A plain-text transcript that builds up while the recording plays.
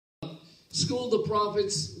School of the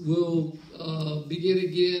Prophets will begin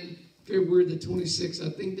again February the 26th. I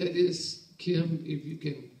think that is, Kim, if you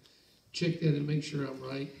can check that and make sure I'm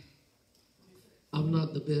right. I'm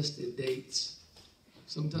not the best at dates.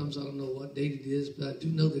 Sometimes I don't know what date it is, but I do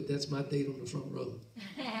know that that's my date on the front row.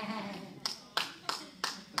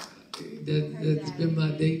 That's been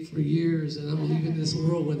my date for years, and I'm leaving this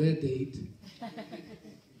world with that date.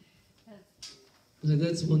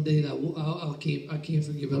 That's one date I can't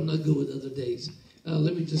forgive. I'm not good with other dates.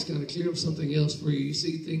 Let me just kind of clear up something else for you. You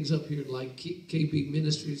see things up here like KB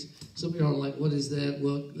Ministries. Some of you are like, what is that?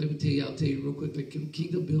 Well, let me tell you. I'll tell you real quickly.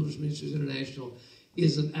 Kingdom Builders Ministries International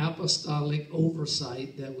is an apostolic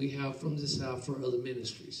oversight that we have from this house for other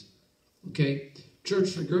ministries. Okay?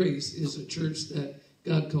 Church for Grace is a church that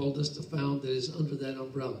God called us to found that is under that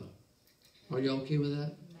umbrella. Are you okay with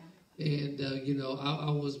that? And,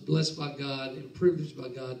 I was blessed by God and privileged by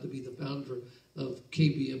God to be the founder of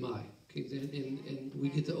KBMI. Okay? And we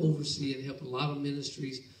get to oversee and help a lot of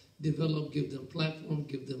ministries develop, give them platform,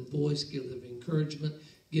 give them voice, give them encouragement,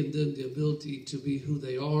 give them the ability to be who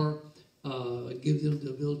they are, give them the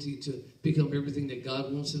ability to become everything that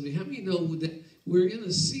God wants them to be. How many know that we're in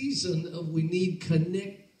a season of we need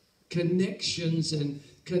connections and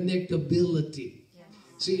connectability?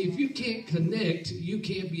 See, if you can't connect, you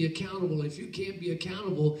can't be accountable. If you can't be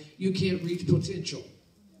accountable, you can't reach potential.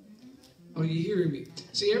 Are you hearing me?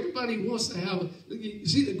 See, everybody wants to have...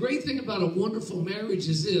 See, the great thing about a wonderful marriage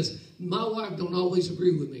is this. My wife don't always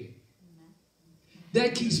agree with me.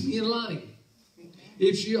 That keeps me in line.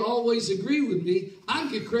 If she always agree with me, I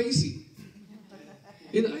get crazy.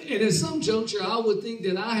 And at some juncture, I would think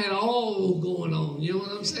that I had all going on. You know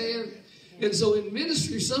what I'm saying? And so in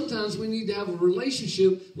ministry, sometimes we need to have a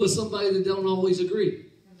relationship with somebody that don't always agree.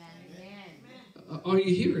 Are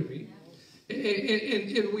you hearing me?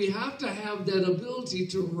 And we have to have that ability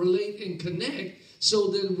to relate and connect so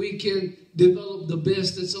that we can develop the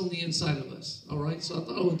best that's on the inside of us. All right? So I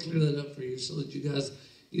thought I would clear that up for you so that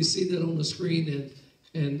you see that on the screen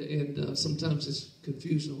and sometimes it's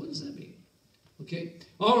confusion. What does that mean? Okay?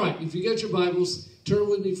 All right. If you got your Bibles, turn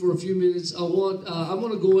with me for a few minutes. I'm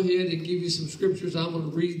going to go ahead and give you some scriptures. I'm going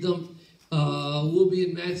to read them. We'll be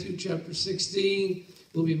in Matthew chapter 16.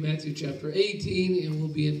 We'll be in Matthew chapter 18. And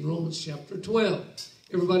we'll be in Romans chapter 12.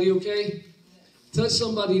 Everybody okay? Touch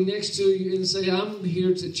somebody next to you and say, I'm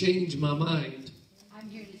here to change my mind. I'm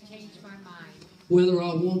here to change my mind. Whether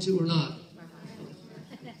I want to or not.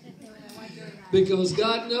 Because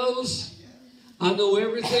God knows I know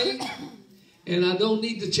everything. And I don't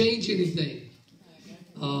need to change anything.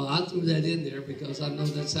 I threw that in there because I know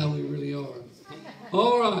that's how we really are.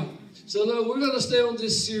 All right. So now we're going to stay on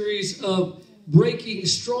this series of breaking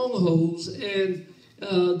strongholds. And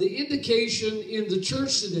the indication in the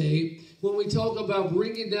church today, when we talk about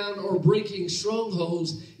bringing down or breaking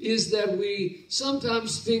strongholds, is that we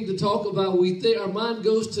sometimes think to talk about, our mind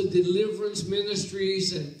goes to deliverance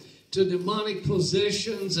ministries and to demonic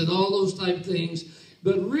possessions and all those type things.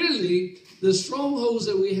 But really, the strongholds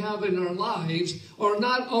that we have in our lives are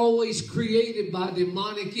not always created by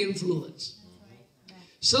demonic influence.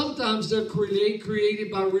 Sometimes they're created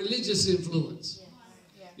by religious influence.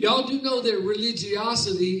 Y'all do know that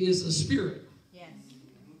religiosity is a spirit.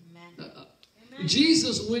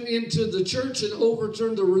 Jesus went into the church and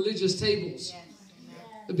overturned the religious tables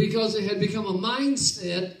because it had become a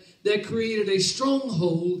mindset that created a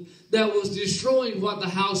stronghold that was destroying what the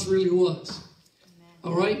house really was.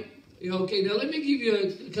 All right? Okay, now let me give you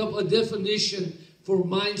a definition for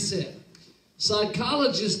mindset.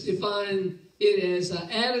 Psychologists define it as an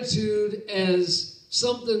attitude, as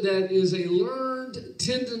something that is a learned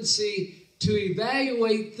tendency to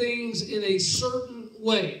evaluate things in a certain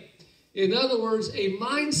way. In other words, a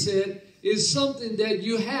mindset is something that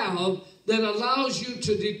you have that allows you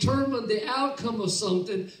to determine the outcome of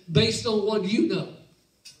something based on what you know.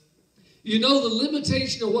 You know, the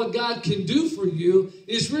limitation of what God can do for you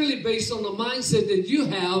is really based on the mindset that you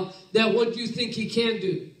have, that what you think He can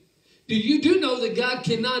do. You do know that God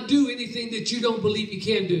cannot do anything that you don't believe He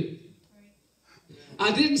can do.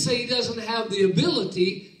 I didn't say He doesn't have the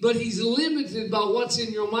ability, but He's limited by what's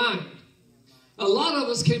in your mind. A lot of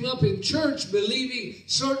us came up in church believing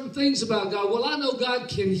certain things about God. Well, I know God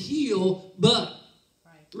can heal, but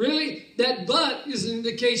really, that but is an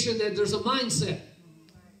indication that there's a mindset.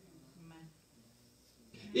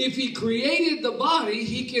 If He created the body,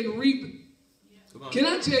 He can Can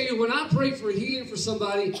I tell you, when I pray for healing for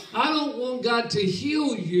somebody, I don't want God to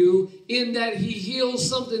heal you in that He heals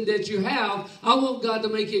something that you have. I want God to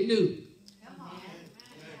make it new.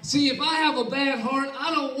 See, if I have a bad heart,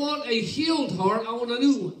 I don't want a healed heart. I want a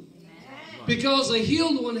new one. Because a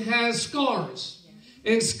healed one has scars.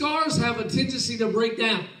 And scars have a tendency to break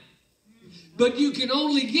down. But you can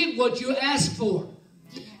only get what you ask for.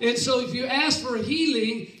 And so if you ask for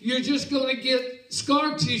healing, you're just going to get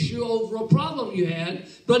scar tissue over a problem you had.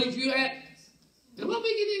 But if you ask, am I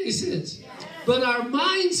making any sense? But our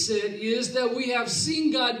mindset is that we have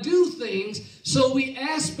seen God do things, so we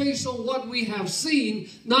ask based on what we have seen,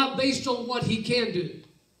 not based on what He can do.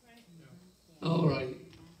 All right.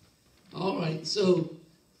 All right. So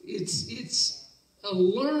it's a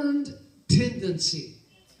learned tendency.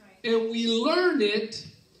 And we learn it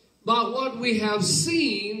by what we have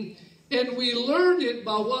seen, and we learn it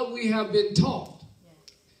by what we have been taught.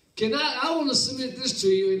 I want to submit this to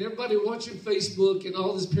you, and everybody watching Facebook and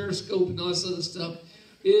all this Periscope and all this other stuff,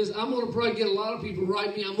 is I'm going to probably get a lot of people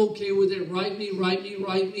write me. I'm okay with it. Write me.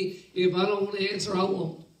 If I don't want to answer, I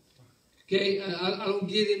won't. Okay? I don't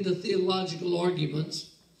get into theological arguments.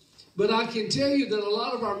 But I can tell you that a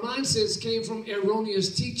lot of our mindsets came from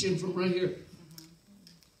erroneous teaching from right here.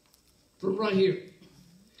 From right here.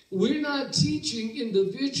 We're not teaching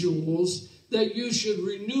individuals that you should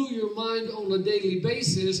renew your mind on a daily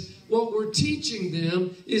basis. What we're teaching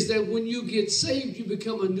them is that when you get saved, you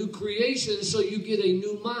become a new creation, so you get a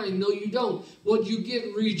new mind. No, you don't. What you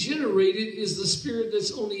get regenerated is the spirit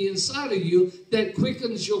that's on the inside of you that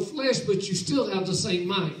quickens your flesh, but you still have the same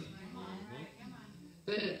mind.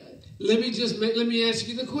 Let me ask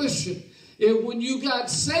you the question. When you got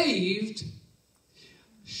saved,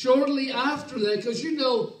 shortly after that, because you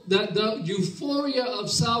know that the euphoria of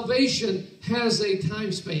salvation has a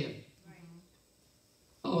time span.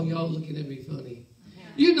 Oh, y'all looking at me funny.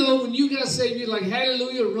 You know, when you got saved, you're like,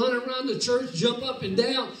 hallelujah, run around the church, jump up and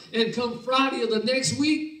down, and come Friday of the next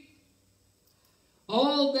week,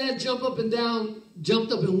 all that jump up and down,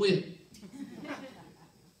 jumped up and went.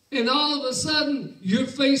 And all of a sudden, you're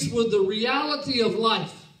faced with the reality of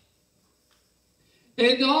life.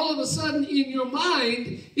 And all of a sudden, in your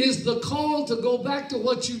mind, is the call to go back to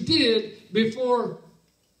what you did before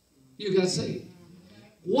you got saved.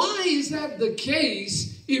 Why is that the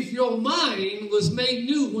case if your mind was made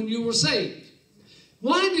new when you were saved?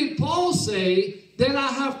 Why did Paul say that I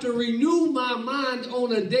have to renew my mind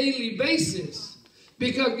on a daily basis?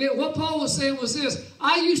 Because what Paul was saying was this: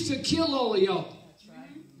 I used to kill all of y'all.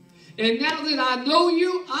 And now that I know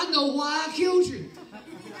you, I know why I killed you.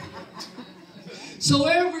 So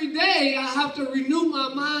every day I have to renew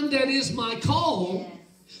my mind, that is my call,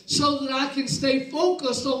 so that I can stay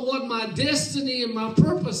focused on what my destiny and my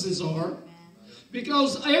purposes are.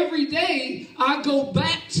 Because every day I go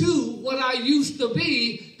back to what I used to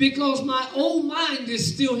be, because my old mind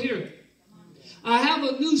is still here. I have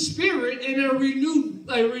a new spirit and a renewed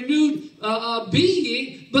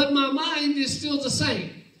being, but my mind is still the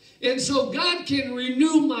same. And so God can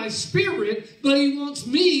renew my spirit, but He wants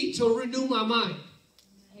me to renew my mind.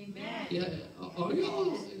 Amen. Yeah. Are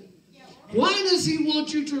y'all? Why does He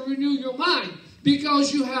want you to renew your mind?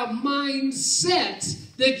 Because you have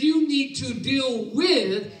mindsets that you need to deal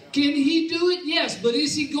with. Can He do it? Yes. But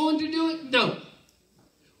is He going to do it? No.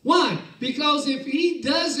 Why? Because if He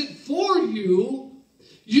does it for you,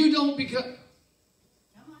 you don't become...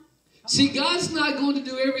 See, God's not going to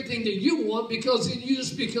do everything that you want, because then you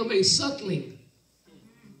just become a suckling.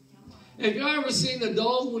 Have you ever seen a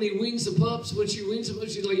dog when he weans the pups? When she weans the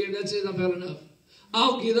pups, she's like, yeah, that's it, I've had enough.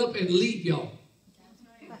 I'll get up and leave y'all.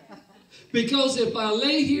 Because if I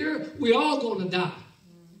lay here, we're all going to die.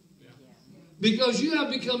 Because you have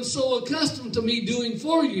become so accustomed to me doing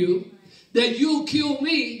for you that you'll kill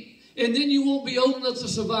me, and then you won't be old enough to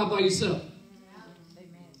survive by yourself.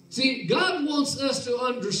 See, God wants us to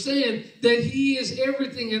understand that He is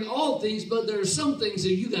everything and all things, but there are some things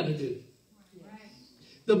that you got to do.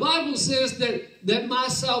 The Bible says that my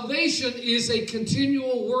salvation is a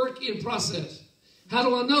continual work in process. How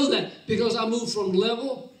do I know that? Because I move from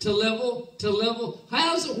level to level to level. Why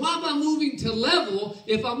am I moving to level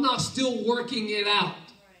if I'm not still working it out?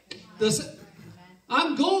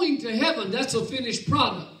 I'm going to heaven. That's a finished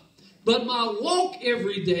product. But my walk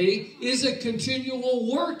every day is a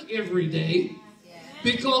continual work every day,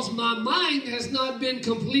 because my mind has not been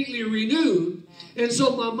completely renewed. And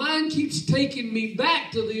so my mind keeps taking me back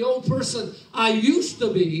to the old person I used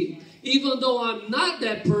to be, even though I'm not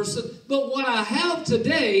that person. But what I have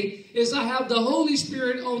today is I have the Holy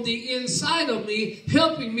Spirit on the inside of me,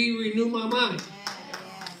 helping me renew my mind.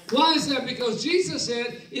 Why is that? Because Jesus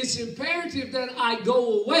said it's imperative that I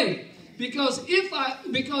go away. Because if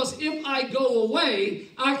I go away,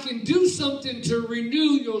 I can do something to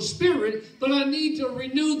renew your spirit, but I need to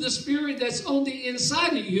renew the spirit that's on the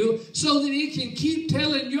inside of you, so that it can keep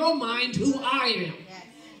telling your mind who I am.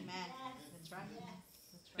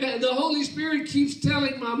 And the Holy Spirit keeps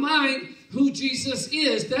telling my mind who Jesus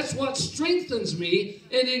is. That's what strengthens me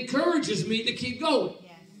and encourages me to keep going.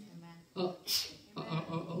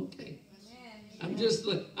 Okay. I'm just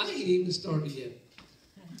like, I ain't even started yet.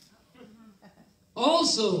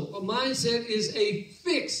 Also, a mindset is a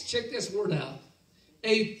fixed, check this word out,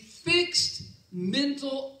 a fixed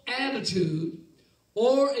mental attitude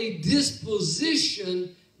or a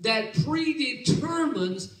disposition that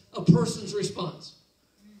predetermines a person's response.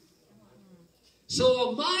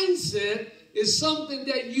 So a mindset is something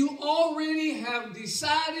that you already have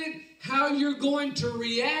decided how you're going to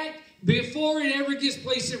react before it ever gets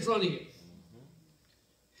placed in front of you.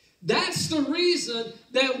 That's the reason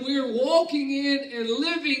that we're walking in and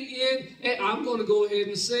living in, and I'm going to go ahead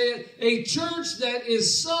and say it, a church that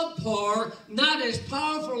is subpar, not as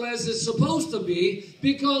powerful as it's supposed to be,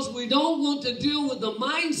 because we don't want to deal with the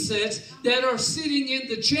mindsets that are sitting in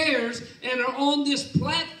the chairs and are on this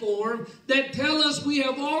platform that tell us we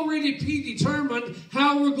have already predetermined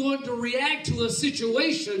how we're going to react to a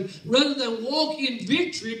situation rather than walk in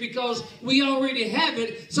victory because we already have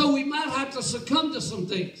it, so we might have to succumb to some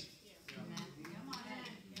things.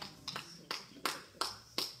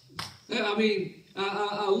 I mean,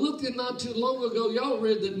 I looked at not too long ago. Y'all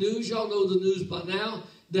read the news. Y'all know the news by now.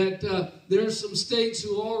 That there are some states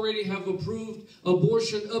who already have approved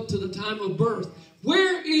abortion up to the time of birth.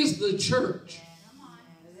 Where is the church?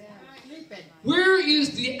 Where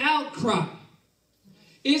is the outcry?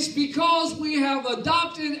 It's because we have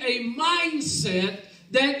adopted a mindset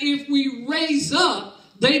that if we raise up,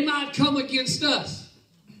 they might come against us.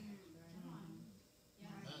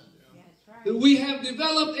 We have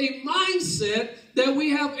developed a mindset that we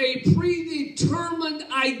have a predetermined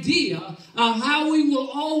idea of how we will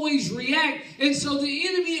always react. And so the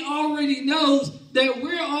enemy already knows that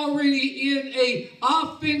we're already in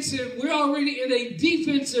we're already in a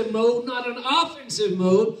defensive mode, not an offensive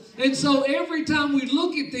mode. And so every time we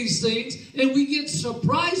look at these things and we get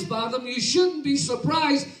surprised by them, you shouldn't be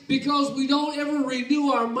surprised because we don't ever renew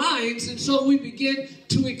our minds. And so we begin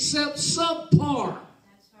to accept subpar.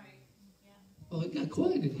 Oh, it got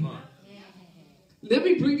quiet in here. Let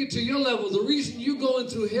me bring it to your level. The reason you're going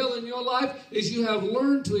through hell in your life is you have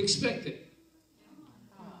learned to expect it.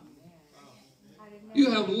 You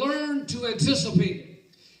have learned to anticipate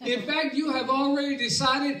it. In fact, you have already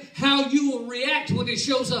decided how you will react when it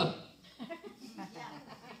shows up.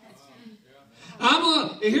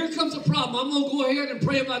 Here comes a problem. I'm going to go ahead and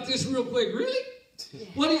pray about this real quick. Really?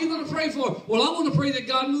 What are you going to pray for? Well, I'm going to pray that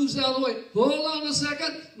God moves out of the way. Hold on a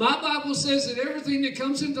second. My Bible says that everything that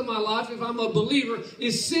comes into my life, if I'm a believer,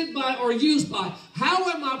 is sent by or used by. How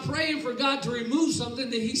am I praying for God to remove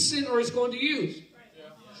something that He sent or is going to use?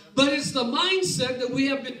 But it's the mindset that we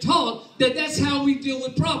have been taught that that's how we deal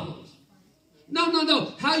with problems. No.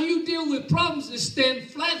 How you deal with problems is stand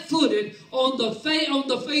flat-footed on the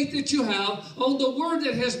faith that you have, on the word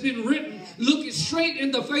that has been written. Look it straight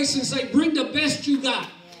in the face and say, bring the best you got.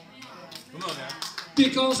 Come on now.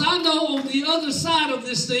 Because I know on the other side of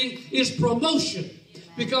this thing is promotion.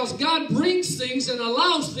 Because God brings things and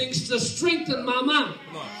allows things to strengthen my mind.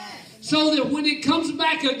 So that when it comes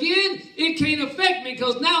back again, it can't affect me.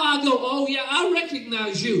 Because now I go, oh yeah, I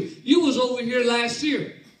recognize you. You was over here last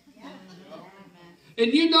year.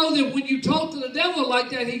 And you know that when you talk to the devil like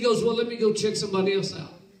that, he goes, well, let me go check somebody else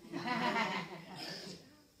out.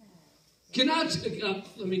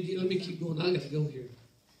 Let me keep going. I got to go here.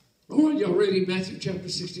 All right, y'all ready? Matthew chapter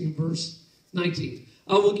 16, verse 19.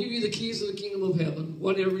 I will give you the keys of the kingdom of heaven.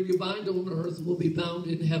 Whatever you bind on earth will be bound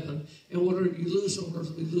in heaven. And whatever you loose on earth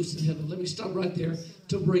will be loosed in heaven. Let me stop right there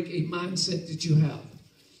to break a mindset that you have.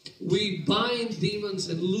 We bind demons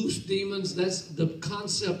and loose demons. That's the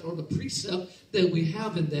concept or the precept that we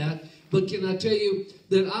have in that. But can I tell you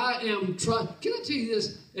that can I tell you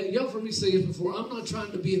this? Y'all heard me say it before. I'm not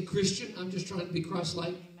trying to be a Christian. I'm just trying to be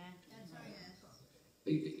Christ-like.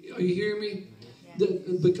 Are you hearing me?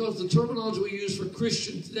 Because the terminology we use for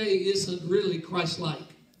Christian today isn't really Christ-like.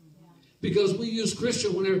 Because we use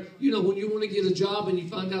Christian whenever, when you want to get a job and you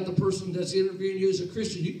find out the person that's interviewing you is a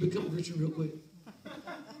Christian, you can become a Christian real quick.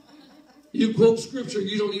 You quote scripture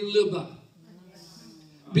you don't even live by.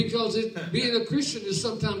 Because being a Christian is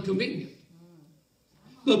sometimes convenient.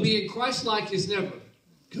 But being Christ-like is never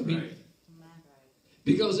convenient.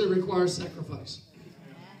 Because it requires sacrifice.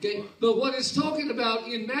 Okay? But what it's talking about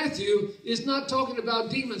in Matthew is not talking about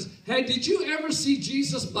demons. Hey, did you ever see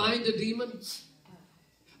Jesus bind a demon?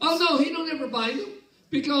 Oh, no, He don't ever bind them.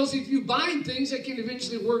 Because if you bind things, they can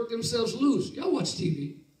eventually work themselves loose. Y'all watch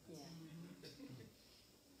TV.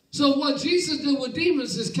 So what Jesus did with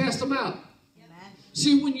demons is cast them out.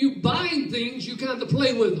 See, when you bind things, you kind of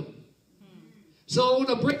play with them. So I want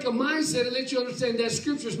to break a mindset and let you understand that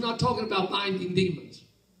Scripture is not talking about binding demons.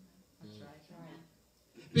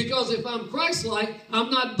 Because if I'm Christ-like, I'm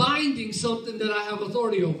not binding something that I have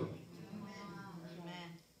authority over.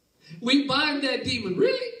 We bind that demon.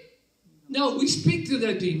 Really? No, we speak to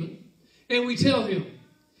that demon and we tell him,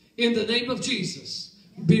 in the name of Jesus,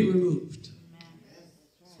 be removed.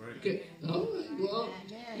 Okay. All right. Well,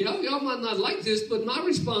 y'all might not like this, but my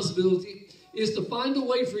responsibility is to find a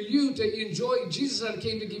way for you to enjoy. Jesus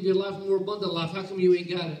came to give you a life, a more abundant life. How come you ain't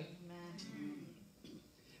got it?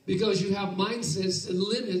 Because you have mindsets that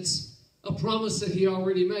limits a promise that he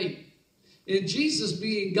already made. And Jesus,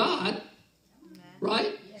 being God,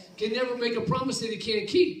 right, can never make a promise that he can't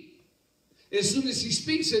keep. As soon as he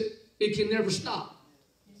speaks it, it can never stop.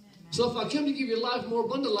 So if I come to give you a life, more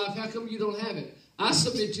abundant life, how come you don't have it? I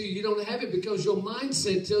submit to you, you don't have it because your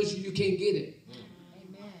mindset tells you you can't get it.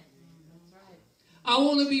 Amen. I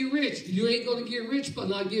want to be rich. You ain't going to get rich by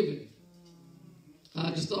not giving.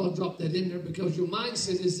 I just thought I'd drop that in there because your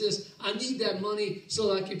mindset is this: I need that money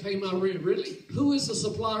so that I can pay my rent. Really? Who is the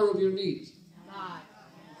supplier of your needs? God.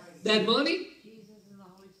 That money?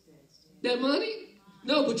 That money?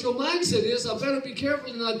 No, but your mindset is, I better be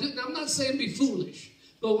careful and I do. I'm not saying be foolish,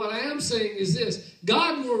 but what I am saying is this: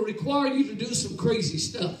 God will require you to do some crazy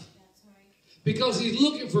stuff because he's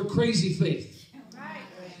looking for crazy faith.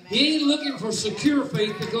 He ain't looking for secure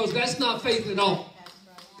faith because that's not faith at all.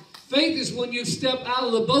 Faith is when you step out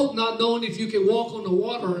of the boat not knowing if you can walk on the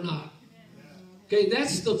water or not. Okay,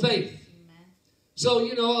 that's the faith. So,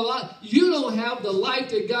 you don't have the life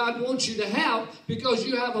that God wants you to have because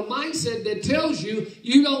you have a mindset that tells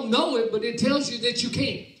you don't know it, but it tells you that you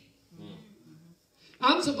can't.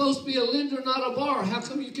 I'm supposed to be a lender, not a borrower. How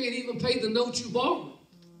come you can't even pay the note you borrowed?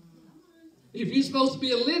 If you're supposed to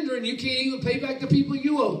be a lender and you can't even pay back the people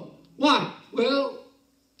you owe. Why? Well,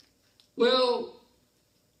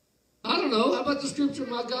 I don't know. How about the scripture,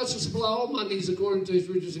 my God shall supply all my needs according to his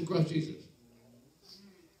riches in Christ Jesus?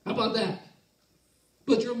 How about that?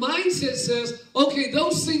 But your mindset says, okay,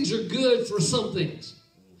 those things are good for some things.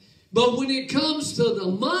 But when it comes to the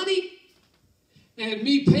money and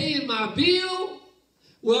me paying my bill,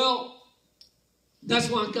 well, that's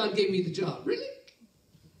why God gave me the job. Really?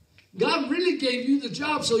 God really gave you the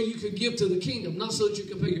job so you could give to the kingdom, not so that you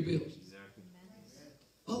can pay your bills. Exactly.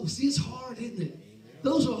 Oh, see, it's hard, isn't it?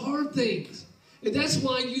 Those are hard things. And that's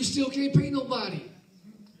why you still can't pay nobody.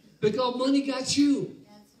 Because money got you.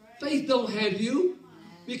 Faith don't have you.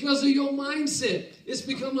 Because of your mindset. It's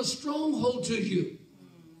become a stronghold to you.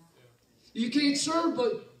 You can't serve,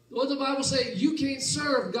 but what the Bible says, you can't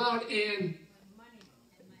serve God and...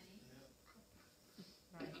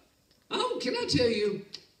 Can I tell you,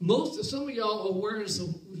 some of y'all are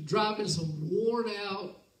driving some worn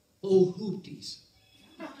out old hoopties.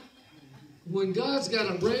 When God's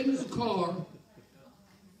got a brand new car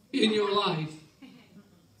in your life,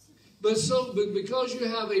 but because you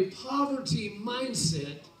have a poverty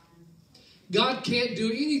mindset, God can't do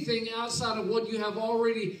anything outside of what you have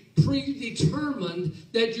already predetermined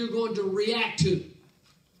that you're going to react to.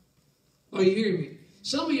 Are you hearing me?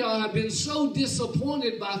 Some of y'all have been so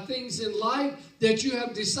disappointed by things in life that you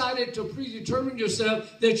have decided to predetermine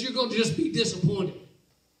yourself that you're going to just be disappointed.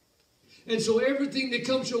 And so everything that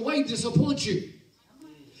comes your way disappoints you.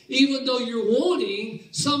 Even though you're wanting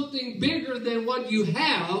something bigger than what you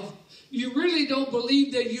have, you really don't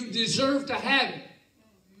believe that you deserve to have it.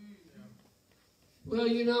 Well,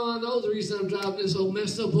 I know the reason I'm driving this old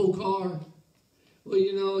messed up old car. Well,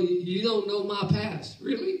 you don't know my past.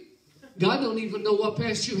 Really? God don't even know what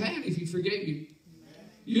past you had if he forgave you.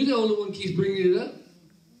 You're the only one who keeps bringing it up.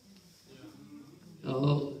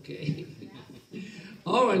 Oh, okay.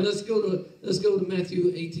 All right, let's go to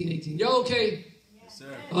Matthew 18:18. Y'all okay? Yes,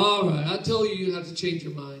 sir. All right, I told you have to change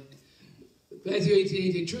your mind. Matthew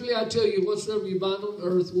 18:18. Truly I tell you, whatsoever you bind on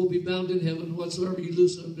earth will be bound in heaven. Whatsoever you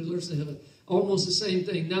loose will be loosed in heaven. Almost the same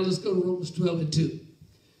thing. Now let's go to Romans 12:2.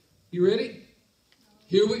 You ready?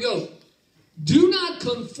 Here we go. Do not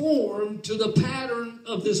conform to the pattern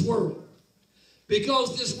of this world,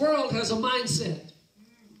 because this world has a mindset.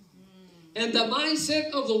 And the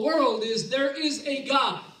mindset of the world is there is a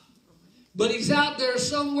God, but he's out there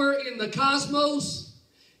somewhere in the cosmos,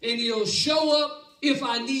 and he'll show up if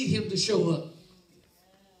I need him to show up.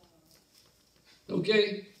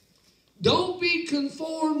 Okay? Don't be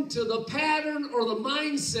conformed to the pattern or the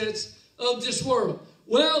mindsets of this world.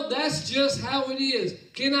 Well, that's just how it is.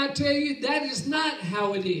 Can I tell you, that is not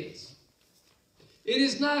how it is. It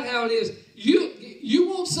is not how it is. You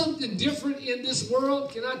want something different in this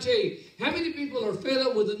world? Can I tell you, how many people are fed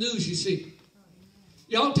up with the news you see?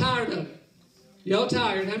 Y'all tired of it? Y'all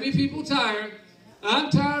tired? How many people tired? I'm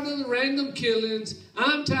tired of the random killings.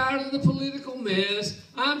 I'm tired of the political mess.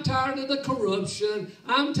 I'm tired of the corruption.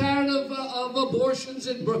 I'm tired of abortions.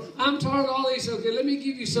 I'm tired of all these. Okay, let me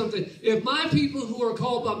give you something. If my people who are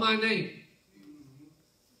called by my name,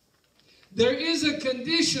 there is a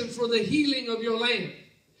condition for the healing of your land.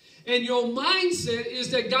 And your mindset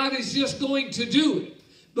is that God is just going to do it.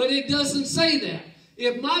 But it doesn't say that.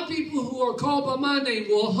 If my people who are called by my name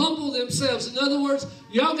will humble themselves, in other words,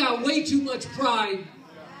 y'all got way too much pride.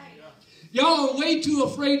 Y'all are way too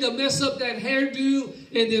afraid to mess up that hairdo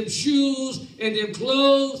and them shoes and them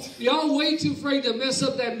clothes. Y'all way too afraid to mess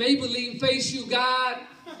up that Maybelline face you got.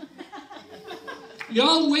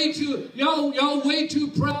 Y'all way too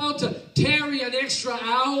proud to tarry an extra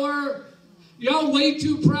hour. Y'all way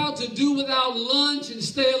too proud to do without lunch and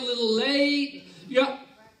stay a little late.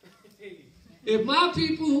 If my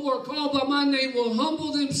people who are called by my name will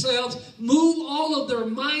humble themselves, move all of their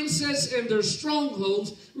mindsets and their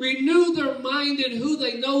strongholds, renew their mind in who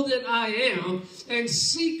they know that I am, and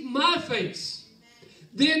seek my face,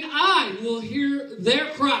 then I will hear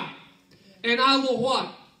their cry, and I will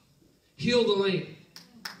what? Heal the land.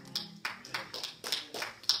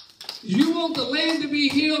 You want the land to be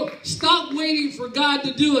healed? Stop waiting for God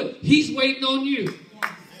to do it. He's waiting on you.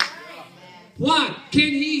 Why? Can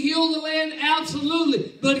He heal the land?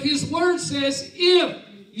 Absolutely. But His word says, if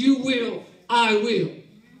you will, I will.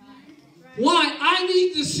 Why? I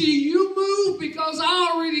need to see you move because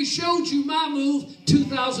I already showed you my move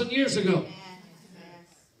 2,000 years ago.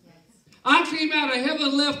 I came out of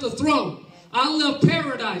heaven, left the throne. I left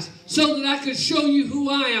paradise so that I could show you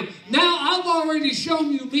who I am. Now I've already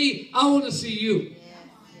shown you me. I want to see you.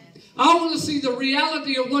 I want to see the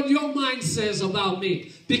reality of what your mind says about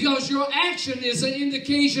me. Because your action is an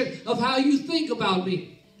indication of how you think about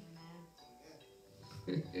me.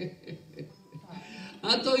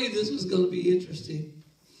 I told you this was going to be interesting.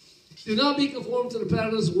 Do not be conformed to the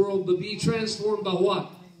pattern of this world, but be transformed by what?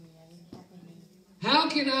 How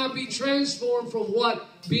can I be transformed from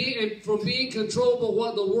being controlled by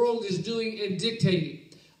what the world is doing and dictating?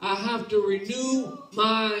 I have to renew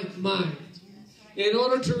my mind. In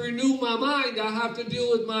order to renew my mind, I have to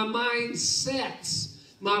deal with my mindsets,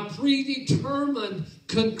 my predetermined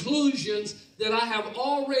conclusions that I have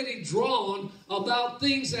already drawn about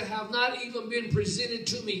things that have not even been presented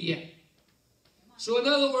to me yet. So in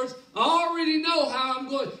other words, I already know how I'm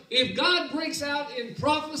going. If God breaks out in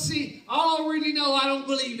prophecy, I already know I don't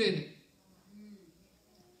believe in it.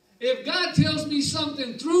 If God tells me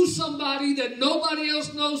something through somebody that nobody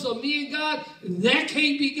else knows of me and God, that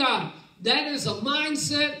can't be God. That is a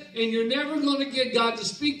mindset, and you're never going to get God to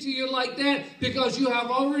speak to you like that because you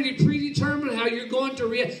have already predetermined how you're going to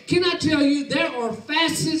react. Can I tell you, there are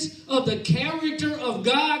facets of the character of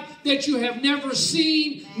God that you have never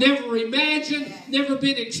seen, never imagined, never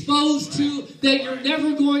been exposed to, that you're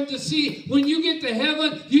never going to see. When you get to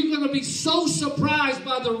heaven, you're going to be so surprised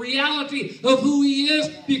by the reality of who He is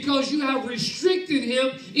because you have restricted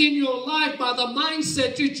Him in your life by the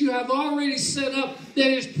mindset that you have already set up that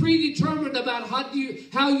is predetermined about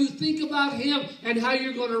how you think about Him and how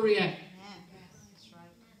you're going to react.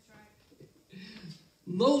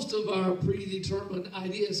 Most of our predetermined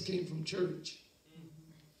ideas came from church.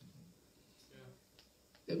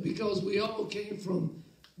 And because we all came from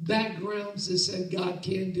backgrounds that said God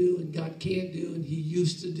can do and God can't do and He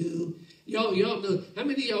used to do. Y'all know, how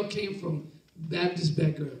many of y'all came from Baptist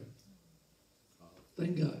background?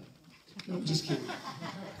 Thank God. No, I'm just kidding.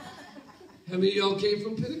 How many of y'all came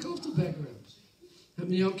from Pentecostal backgrounds? How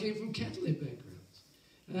many of y'all came from Catholic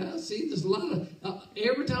backgrounds? See, there's a lot of,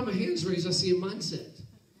 every time a hand's raised, I see a mindset.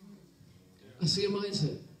 I see a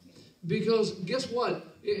mindset. Because guess what?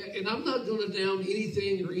 And I'm not going to down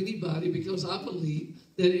anything or anybody because I believe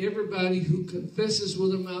that everybody who confesses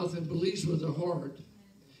with their mouth and believes with their heart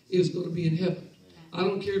is going to be in heaven. I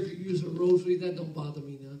don't care if you use a rosary. That don't bother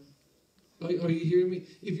me none. Are you hearing me?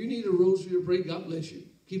 If you need a rosary to pray, God bless you.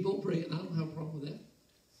 Keep on praying. I don't have a problem with that.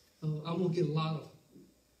 I'm going to get a lot of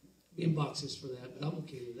inboxes for that, but I'm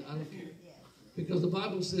okay with that. I don't care. Because the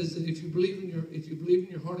Bible says that if you believe in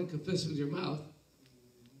your heart and confess with your mouth,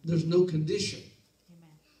 there's no condition.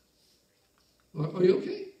 Are you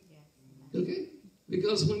okay? Okay?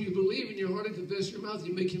 Because when you believe in your heart and confess your mouth,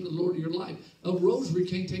 you make Him the Lord of your life. A rosary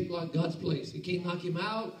can't take God's place. It can't knock Him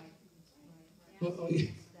out.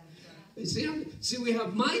 See, we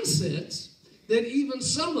have mindsets that even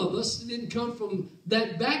some of us that didn't come from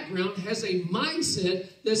that background has a mindset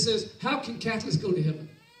that says, how can Catholics go to heaven?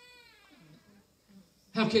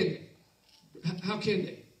 How can they? How can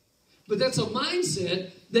they? But that's a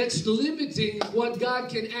mindset that's limiting what God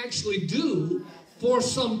can actually do for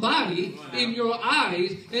somebody in your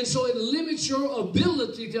eyes. And so it limits your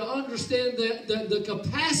ability to understand the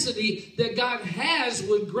capacity that God has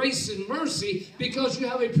with grace and mercy, because you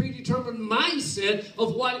have a predetermined mindset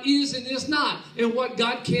of what is and is not, and what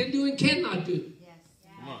God can do and cannot do.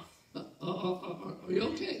 Are you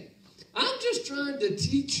okay? I'm just trying to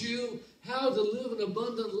teach you how to live an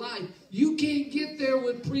abundant life. You can't get there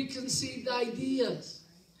with preconceived ideas.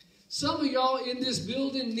 Some of y'all in this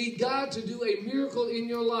building need God to do a miracle in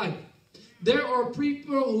your life. There are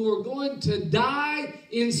people who are going to die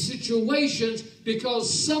in situations because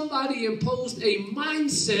somebody imposed a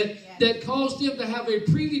mindset that caused them to have a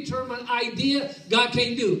predetermined idea God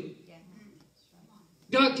can't do it.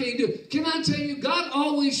 God can't do it. Can I tell you, God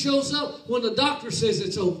always shows up when the doctor says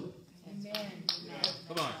it's over.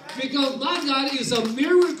 Come on. Because my God is a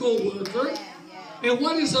miracle worker. And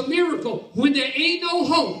what is a miracle? When there ain't no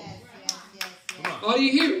hope. Are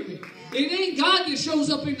you hearing me? It ain't God that shows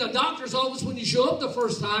up in the doctor's office when you show up the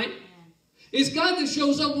first time. It's God that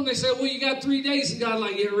shows up when they say, well, you got 3 days. And God's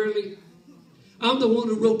like, yeah, really? I'm the one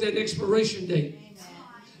who wrote that expiration date.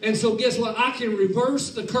 And so guess what? I can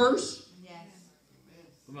reverse the curse.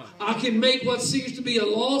 I can make what seems to be a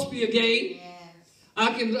loss be a gain.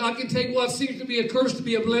 I can take what seems to be a curse to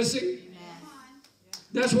be a blessing.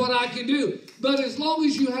 That's what I can do. But as long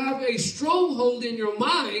as you have a stronghold in your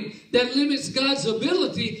mind that limits God's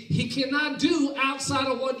ability, He cannot do outside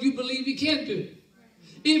of what you believe He can do.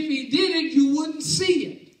 If He did it, you wouldn't see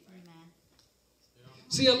it.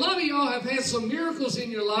 See, a lot of y'all have had some miracles in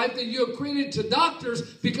your life that you accredited to doctors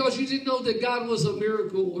because you didn't know that God was a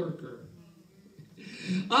miracle worker.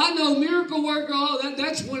 I know miracle worker,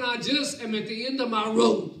 that's when I just am at the end of my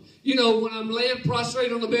road. You know, when I'm laying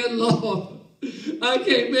prostrate on the bed, Lord, I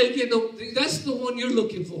can't make it. That's the one you're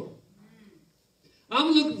looking for.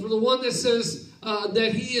 I'm looking for the one that says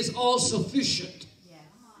that He is all sufficient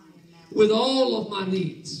with all of my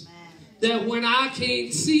needs. That when I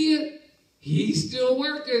can't see it, He's still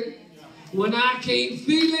working. When I can't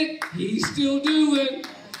feel it, He's still doing.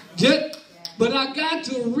 But I got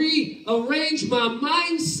to rearrange my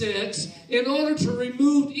mindsets in order to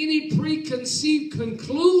remove any preconceived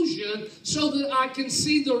conclusion so that I can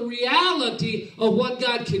see the reality of what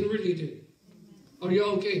God can really do. Are you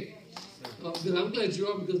okay? Oh, good. I'm glad you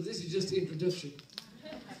are, because this is just the introduction.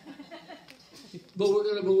 But we're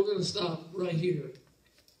gonna stop right here.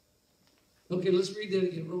 Okay, let's read that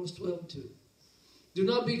again. Romans 12:2. Do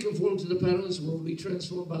not be conformed to the pattern of this world, be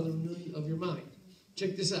transformed by the renewing of your mind.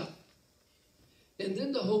 Check this out. And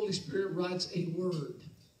then the Holy Spirit writes a word.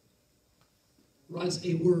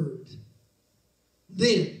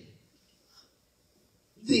 Then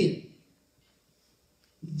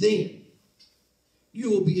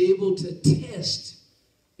you will be able to test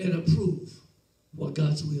and approve what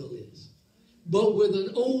God's will is. But with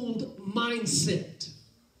an old mindset,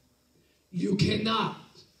 you cannot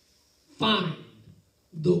find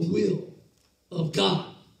the will of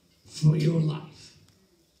God for your life.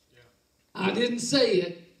 I didn't say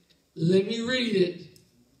it. Let me read it.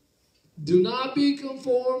 Do not be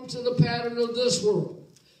conformed to the pattern of this world,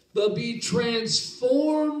 but be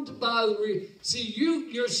transformed by the... See,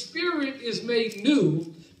 your spirit is made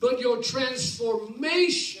new, but your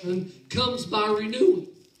transformation comes by renewing.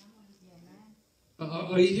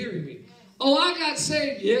 Are you hearing me? Oh, I got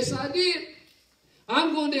saved. Yes, I did.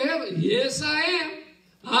 I'm going to heaven. Yes, I am.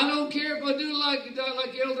 I don't care if I do like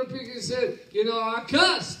Elder Pickens said, I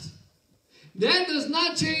cussed. That does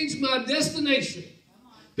not change my destination,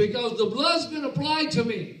 because the blood's been applied to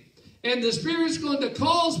me, and the Spirit's going to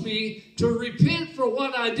cause me to repent for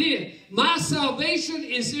what I did. My salvation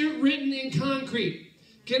is written in concrete.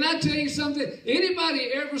 Can I tell you something?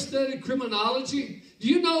 Anybody ever studied criminology? Do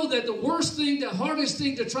you know that the hardest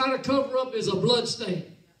thing to try to cover up is a blood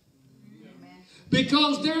stain?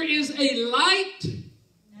 Because there is a light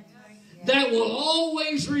that will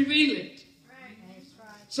always reveal it.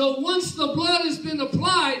 So once the blood has been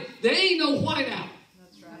applied, there ain't no whiteout.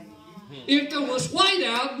 That's right. If there was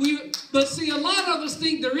whiteout, but see, a lot of us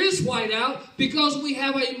think there is whiteout because we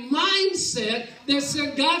have a mindset that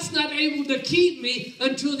said God's not able to keep me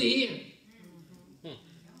until the end.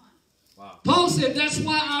 Wow. Paul said, that's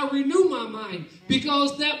why I renew my mind.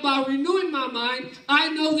 Because that by renewing my mind, I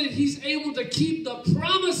know that he's able to keep the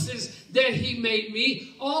promises that he made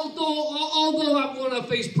me. Although I'm going to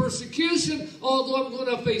face persecution, although I'm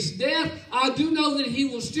going to face death, I do know that he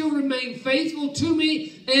will still remain faithful to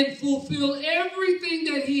me and fulfill everything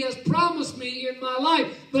that he has promised me in my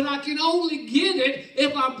life. But I can only get it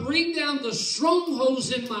if I bring down the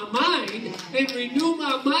strongholds in my mind and renew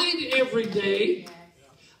my mind every day.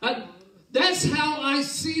 That's how I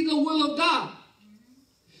see the will of God.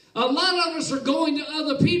 A lot of us are going to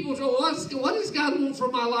other people to, what does God want for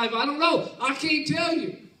my life? I don't know. I can't tell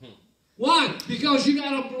you. Why? Because you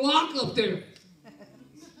got a block up there.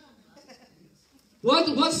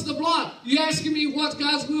 What's the block? You asking me what's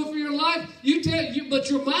God's will for your life? But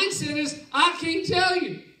your mindset is, I can't tell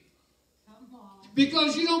you.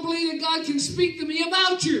 Because you don't believe that God can speak to me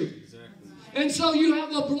about you. And so you have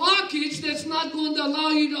a blockage that's not going to allow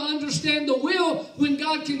you to understand the will when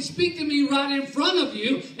God can speak to me right in front of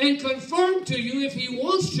you and confirm to you if he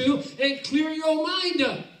wants to and clear your mind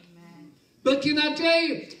up. Amen. But can I tell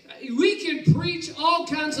you, we can preach all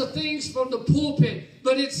kinds of things from the pulpit,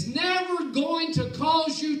 but it's never going to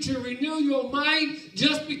cause you to renew your mind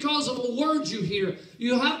just because of a word you hear.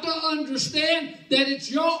 You have to understand that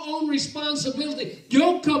it's your own responsibility.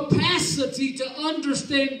 Your capacity to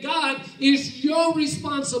understand God is your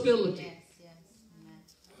responsibility.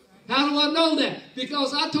 How do I know that?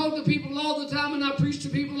 Because I talk to people all the time and I preach to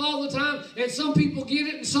people all the time, and some people get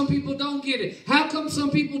it and some people don't get it. How come some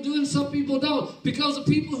people do and some people don't? Because the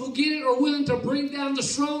people who get it are willing to bring down the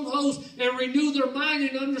strongholds and renew their mind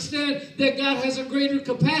and understand that God has a greater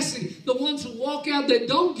capacity. The ones who walk out that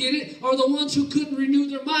don't get it are the ones who couldn't renew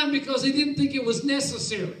their mind because they didn't think it was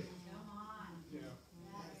necessary.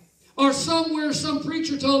 Or somewhere some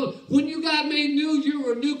preacher told them, when you got made new, you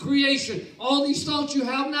were a new creation. All these thoughts you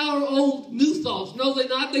have now are old, new thoughts. No, they're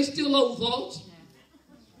not. They're still old thoughts.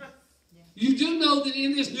 You do know that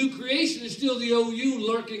in this new creation is still the old you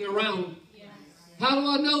lurking around. How do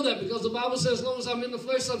I know that? Because the Bible says as long as I'm in the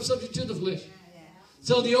flesh, I'm subject to the flesh.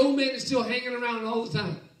 So the old man is still hanging around all the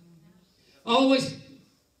time. Always.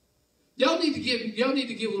 Y'all need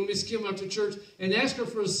to give when Miss Kim after church and ask her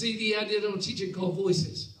for a CD I did on teaching called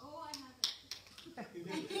Voices.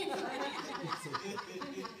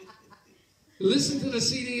 Listen to the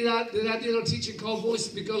CD that I did on teaching called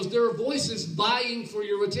Voices, because there are voices vying for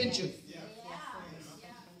your attention.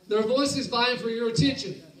 There are voices vying for your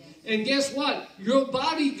attention. And guess what? Your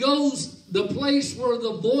body goes the place where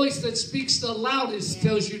the voice that speaks the loudest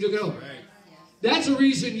tells you to go. That's the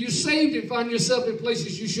reason you're saved and find yourself in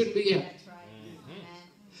places you shouldn't be at.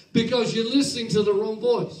 Because you're listening to the wrong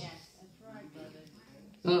voice.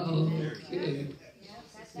 Okay.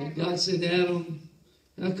 And God said, Adam,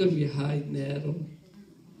 how come you're hiding, Adam?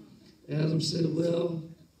 Adam said, well,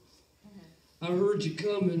 I heard you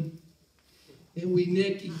coming, and we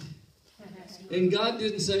naked. And God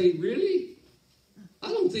didn't say, really? I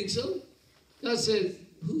don't think so. God said,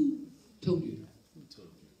 who told you?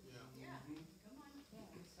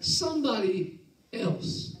 Somebody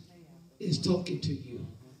else is talking to you.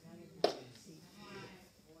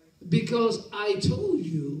 Because I told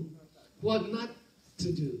you what not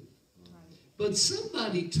to do. But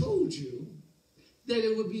somebody told you that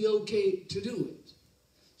it would be okay to do it.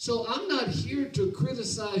 So I'm not here to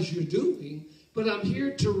criticize your doing, but I'm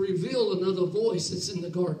here to reveal another voice that's in the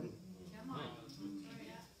garden.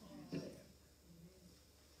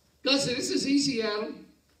 God said, this is easy, Adam.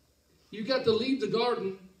 You got to leave the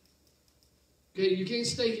garden. Okay, you can't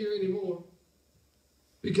stay here anymore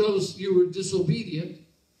because you were disobedient.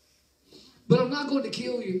 But I'm not going to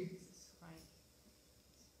kill you.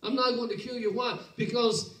 I'm not going to kill you. Why?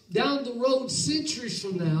 Because down the road, centuries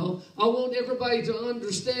from now, I want everybody to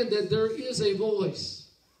understand that there is a voice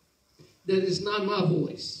that is not my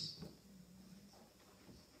voice.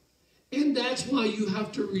 And that's why you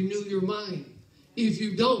have to renew your mind. If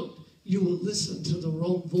you don't, you will listen to the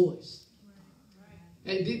wrong voice.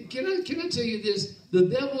 And can I tell you this? The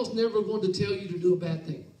devil's never going to tell you to do a bad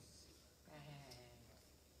thing.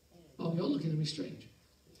 Oh, y'all looking at me strange.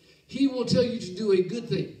 He will tell you to do a good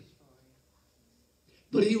thing.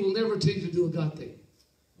 But he will never tell you to do a God thing.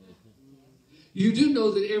 You do know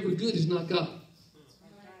that every good is not God.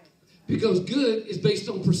 Because good is based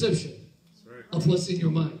on perception of what's in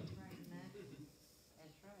your mind.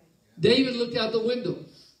 David looked out the window.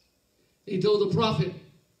 He told the prophet,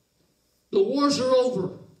 the wars are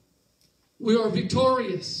over. We are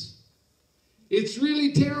victorious. It's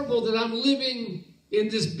really terrible that I'm living in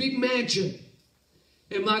this big mansion.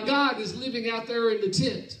 And my God is living out there in the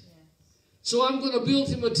tent. So I'm going to build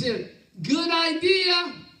him a tent. Good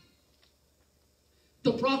idea.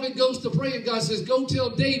 The prophet goes to pray and God says, go tell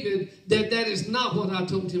David that that is not what I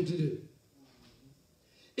told him to do.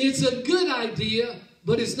 It's a good idea,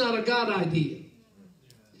 but it's not a God idea.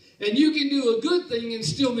 And you can do a good thing and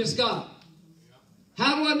still miss God.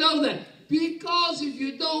 How do I know that? Because if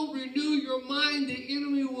you don't renew your mind, the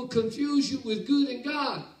enemy will confuse you with good and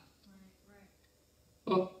God.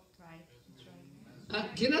 Oh,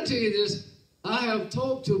 can I tell you this? I have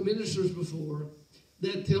talked to ministers before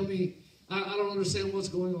that tell me, I don't understand what's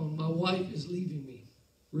going on. My wife is leaving me.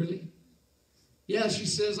 Really? Yeah, she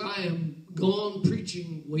says I am gone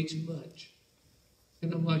preaching way too much.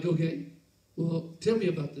 And I'm like, okay, well, tell me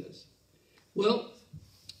about this. Well,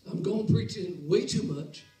 I'm gone preaching way too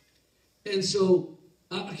much. And so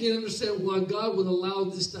I can't understand why God would allow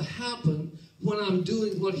this to happen when I'm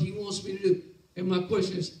doing what he wants me to do. And my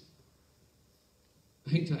question is,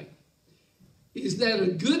 hang tight. Is that a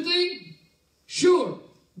good thing? Sure.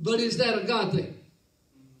 But is that a God thing?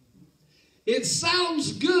 It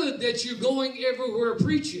sounds good that you're going everywhere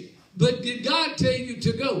preaching. But did God tell you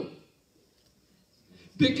to go?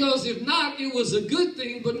 Because if not, it was a good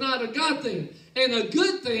thing, but not a God thing. And a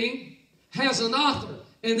good thing has an author,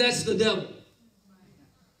 and that's the devil.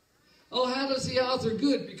 Oh, how does the author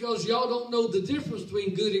good? Because y'all don't know the difference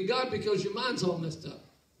between good and God because your mind's all messed up.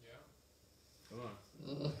 Yeah.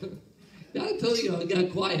 Come on. I told you I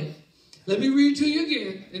got quiet. Let me read to you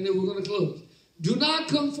again, and then we're going to close. Do not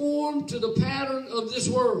conform to the pattern of this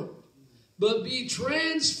world, but be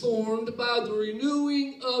transformed by the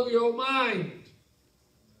renewing of your mind.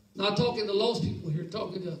 Not talking to lost people here,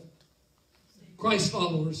 talking to Christ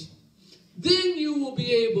followers. Then you will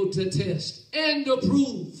be able to test and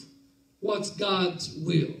approve what's God's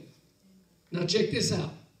will. Now check this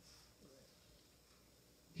out.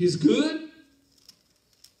 His good,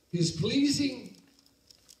 his pleasing,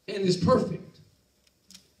 and his perfect.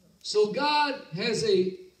 So God has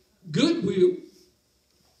a good will.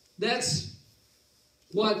 That's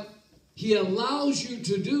what he allows you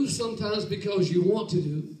to do sometimes because you want to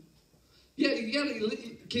do. Yeah, can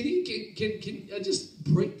I just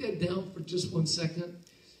break that down for just 1 second?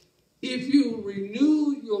 If you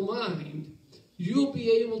renew your mind, you'll be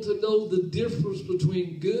able to know the difference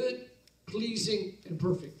between good, pleasing, and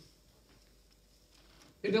perfect.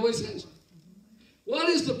 Isn't that what it says? What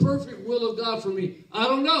is the perfect will of God for me? I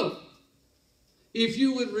don't know. If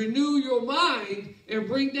you would renew your mind and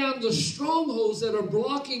bring down the strongholds that are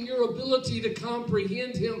blocking your ability to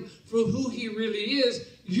comprehend him for who he really is,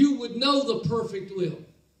 you would know the perfect will.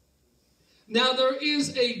 Now, there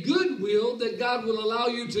is a good will that God will allow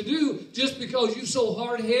you to do just because you're so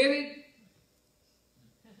hard-headed.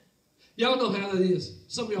 Y'all know how that is.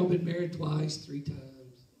 Some of y'all been married twice, 3 times.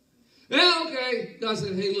 Yeah, okay. God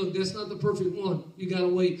said, hey, look, that's not the perfect one. You got to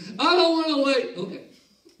wait. I don't want to wait. Okay.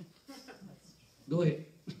 Go ahead.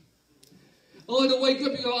 Only to wake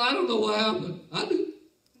up and go, I don't know what happened. I do.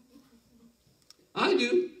 I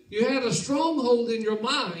do. You had a stronghold in your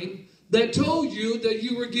mind that told you that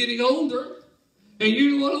you were getting older and you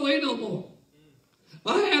didn't want to wait no more.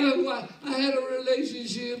 I had a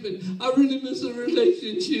relationship and I really miss a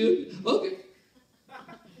relationship. Okay.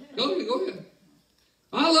 Okay, go ahead.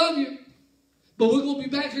 I love you. But we're going to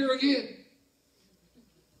be back here again.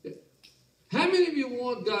 How many of you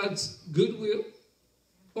want God's good will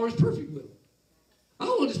or his perfect will? I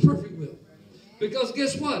want his perfect will. Because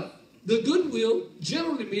guess what? The good will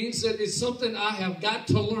generally means that it's something I have got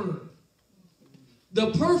to learn.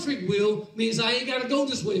 The perfect will means I ain't got to go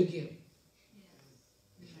this way again.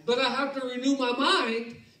 But I have to renew my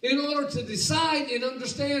mind in order to decide and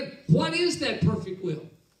understand what is that perfect will.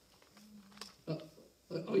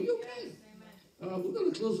 Are you okay? We're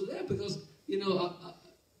going to close with that because, you know,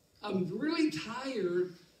 I'm really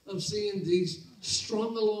tired of seeing these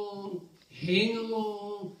strung along, hang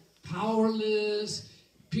along, powerless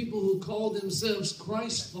people who call themselves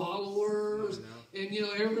Christ followers. And, you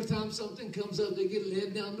know, every time something comes up, they get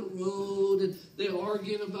led down the road and they're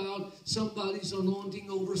arguing about somebody's anointing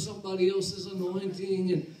over somebody else's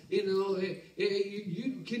anointing. And, you know,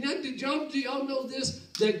 do y'all know this?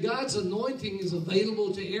 That God's anointing is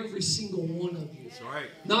available to every single one of you. That's right.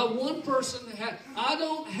 Not one person. I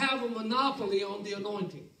don't have a monopoly on the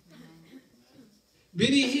anointing.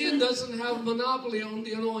 Benny Hinn doesn't have a monopoly on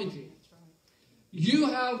the anointing. You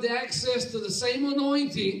have the access to the same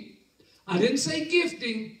anointing. I didn't say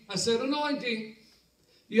gifting. I said anointing.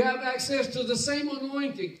 You have access to the same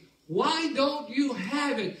anointing. Why don't you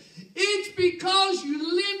have it? It's because you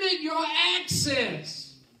limit your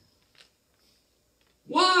access.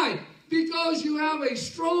 Why? Because you have a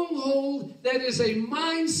stronghold that is a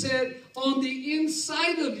mindset on the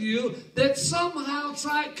inside of you that somehow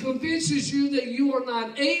convinces you that you are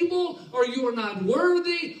not able, or you are not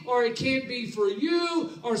worthy, or it can't be for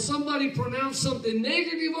you, or somebody pronounced something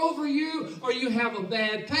negative over you, or you have a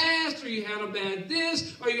bad past, or you had a bad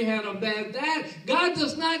this, or you had a bad that. God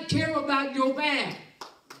does not care about your bad.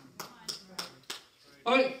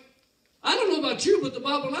 All right. I don't know about you, but the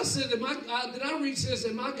Bible I said that I read says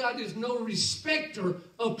that my God is no respecter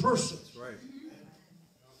of persons. Right.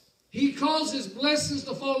 He causes blessings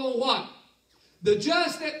to fall on what? The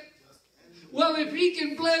just. Well, if he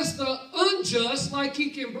can bless the unjust like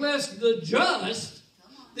he can bless the just,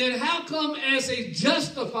 then how come as a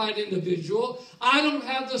justified individual, I don't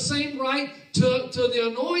have the same right to the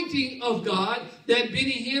anointing of God that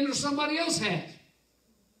Benny Hinn or somebody else has?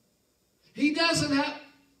 He doesn't have...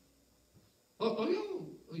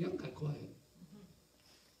 y'all got quiet.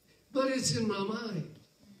 But it's in my mind.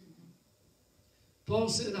 Paul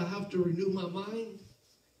said I have to renew my mind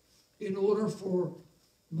in order for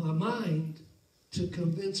my mind to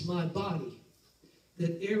convince my body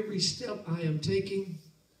that every step I am taking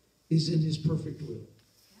is in his perfect will.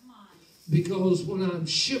 Because when I'm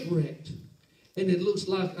shipwrecked and it looks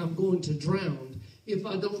like I'm going to drown, if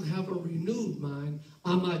I don't have a renewed mind,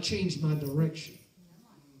 I might change my direction.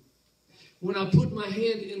 When I put my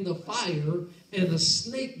hand in the fire and a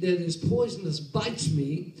snake that is poisonous bites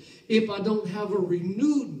me, if I don't have a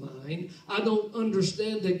renewed mind, I don't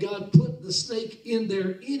understand that God put the snake in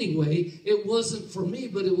there anyway. It wasn't for me,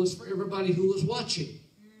 but it was for everybody who was watching.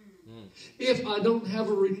 If I don't have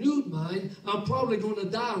a renewed mind, I'm probably going to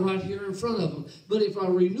die right here in front of them. But if I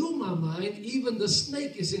renew my mind, even the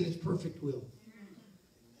snake is in its perfect will.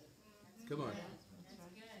 Come on.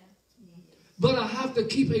 But I have to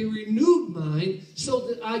keep a renewed mind so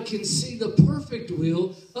that I can see the perfect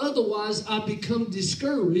will. Otherwise, I become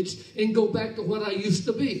discouraged and go back to what I used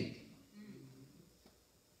to be.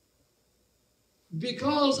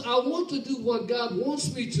 Because I want to do what God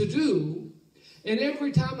wants me to do. And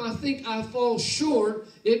every time I think I fall short,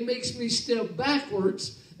 it makes me step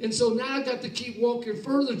backwards. And so now I got to keep walking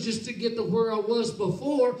further just to get to where I was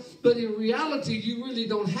before. But in reality, you really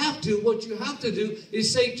don't have to. What you have to do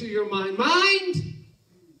is say to your mind,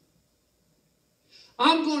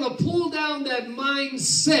 I'm going to pull down that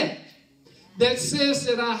mindset that says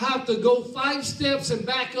that I have to go 5 steps and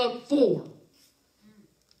back up 4.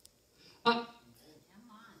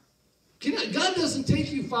 God doesn't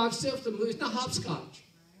take you 5 steps to move. It's not hopscotch.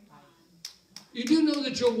 You do know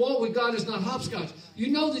that your walk with God is not hopscotch. You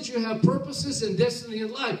know that you have purposes and destiny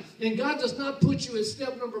in life. And God does not put you at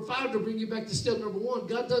step number 5 to bring you back to step number 1.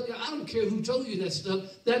 God does. I don't care who told you that stuff.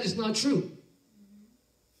 That is not true.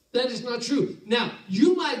 That is not true. Now,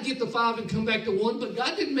 you might get to 5 and come back to 1, but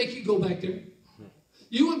God didn't make you go back there.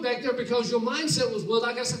 You went back there because your mindset was, well,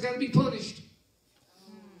 I guess I got to be punished.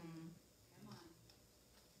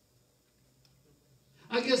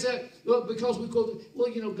 I guess that, well, because we go, well,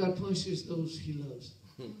 you know, God punishes those he loves.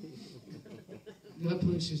 God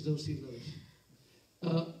punishes those he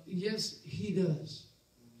loves. Yes, he does.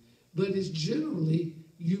 But it's generally,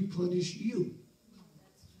 you punish you.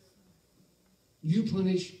 You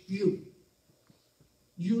punish you.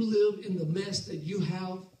 You live in the mess that you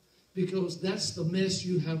have because that's the mess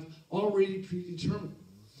you have already predetermined.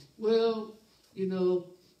 Well, you know,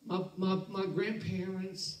 my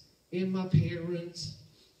grandparents and my parents,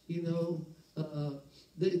 you know,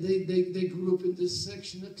 they grew up in this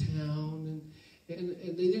section of town, and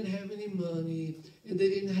they didn't have any money, and they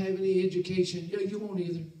didn't have any education. Yeah, you won't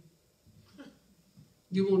either.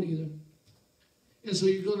 You won't either. And so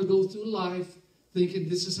you're going to go through life thinking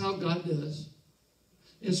this is how God does.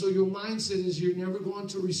 And so your mindset is you're never going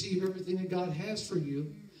to receive everything that God has for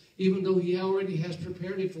you, even though he already has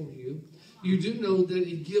prepared it for you. You do know that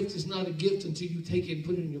a gift is not a gift until you take it and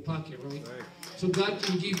put it in your pocket, right? So God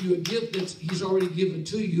can give you a gift that he's already given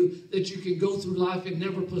to you that you can go through life and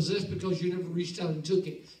never possess because you never reached out and took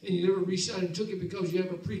it. And you never reached out and took it because you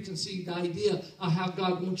have a preconceived idea of how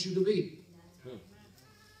God wants you to be.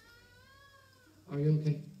 Are you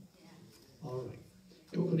okay? All right.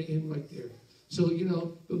 And we're going to end right there. So, you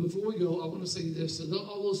know, but before we go, I want to say this. So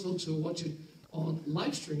all those folks who are watching on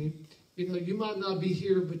live stream, you know, you might not be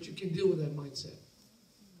here, but you can deal with that mindset.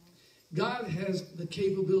 God has the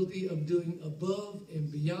capability of doing above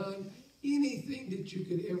and beyond anything that you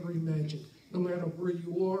could ever imagine. No matter where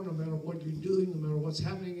you are, no matter what you're doing, no matter what's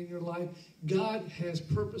happening in your life, God has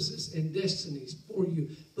purposes and destinies for you.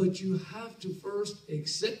 But you have to first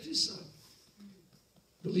accept his son.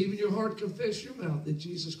 Believe in your heart, confess your mouth that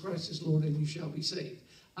Jesus Christ is Lord, and you shall be saved.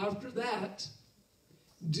 After that,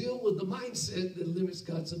 deal with the mindset that limits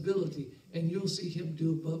God's ability. and you'll see him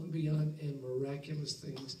do above and beyond and miraculous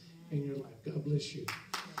things in your life. God bless you.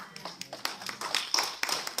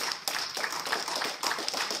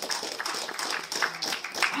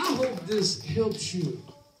 I hope this helps you.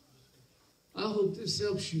 I hope this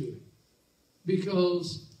helps you,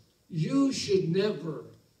 because you should never,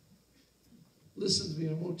 listen to me,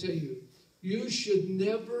 I want to tell you, you should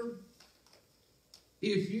never,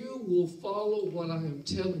 if you will follow what I am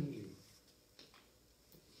telling you,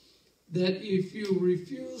 that if you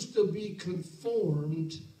refuse to be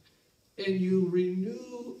conformed and you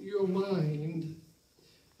renew your mind,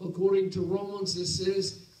 according to Romans, it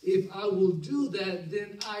says, if I will do that,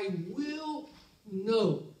 then I will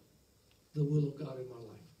know the will of God in my life.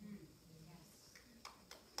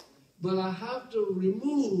 But I have to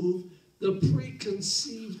remove the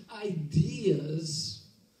preconceived ideas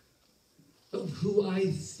of who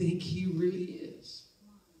I think he really is.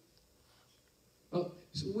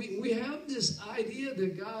 So we have this idea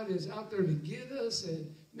that God is out there to get us,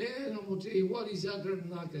 and man, I'm going to tell you what, he's out there to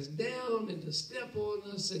knock us down and to step on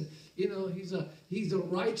us, and you know, he's a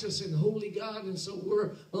righteous and holy God, and so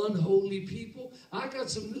we're unholy people. I got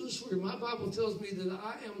some news for you. My Bible tells me that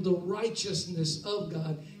I am the righteousness of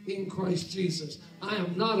God in Christ Jesus. I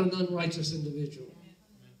am not an unrighteous individual.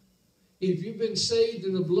 If you've been saved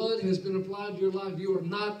and the blood has been applied to your life, you are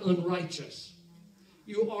not unrighteous.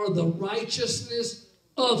 You are the righteousness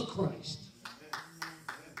of Christ.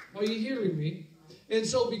 Are you hearing me? And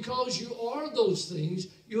so because you are those things,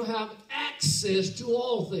 you have access to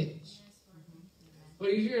all things. Are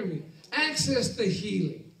you hearing me? Access to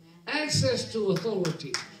healing, access to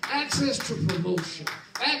authority, access to promotion.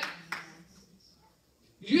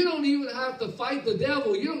 You don't even have to fight the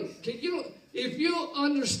devil. If you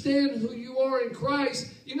understand who you are in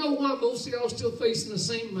Christ, you know why most of y'all are still facing the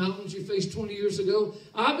same mountains you faced 20 years ago?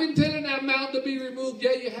 I've been telling that mountain to be removed,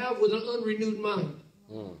 yet you have with an unrenewed mind.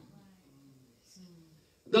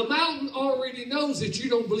 The mountain already knows that you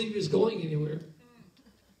don't believe it's going anywhere.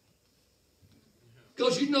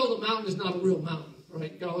 Because you know the mountain is not a real mountain,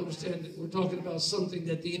 right? Y'all understand that we're talking about something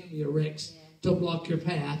that the enemy erects to block your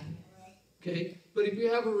path. Okay? But if you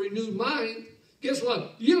have a renewed mind, guess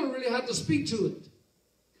what? You don't really have to speak to it.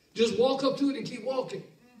 Just walk up to it and keep walking.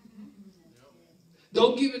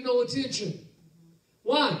 Don't give it no attention.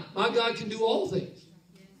 Why? My God can do all things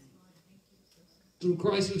through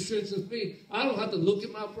Christ who strengthens me. I don't have to look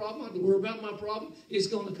at my problem. I don't have to worry about my problem. It's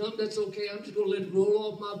going to come. That's okay. I'm just going to let it roll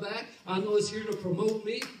off my back. I know it's here to promote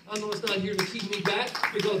me. I know it's not here to keep me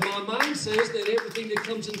back, because my mind says that everything that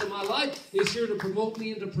comes into my life is here to promote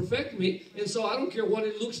me and to perfect me. And so I don't care what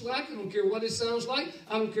it looks like. I don't care what it sounds like.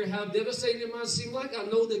 I don't care how devastating it might seem like. I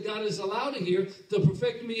know that God has allowed it here to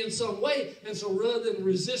perfect me in some way. And so rather than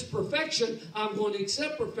resist perfection, I'm going to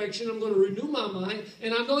accept perfection. I'm going to renew my mind.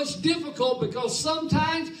 And I know it's difficult, because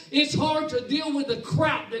sometimes it's hard to deal with the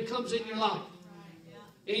crap that comes in your life.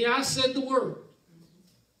 And yeah, I said the word.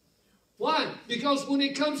 Why? Because when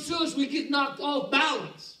it comes to us, we get knocked off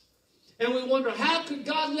balance. And we wonder, how could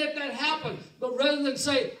God let that happen? But rather than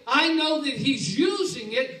say, I know that he's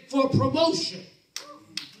using it for promotion.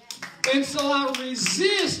 And so I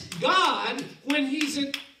resist God when he's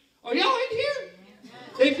in. Are y'all in here?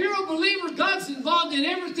 If you're a believer, God's involved in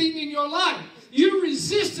everything in your life. You're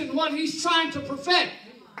resisting what he's trying to perfect,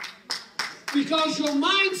 because your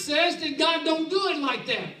mind says that God don't do it like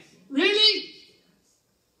that. Really?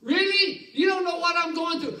 Really? You don't know what I'm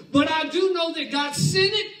going through. But I do know that God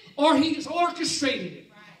sent it, or he's orchestrated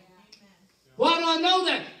it. Why do I know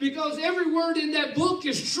that? Because every word in that book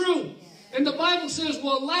is true. And the Bible says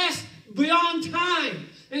will last beyond time.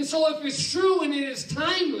 And so if it's true and it is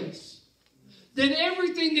timeless, then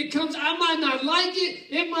everything that comes, I might not like it.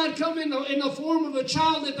 It might come in the form of a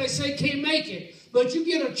child that they say can't make it. But you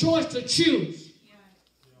get a choice to choose.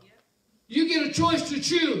 You get a choice to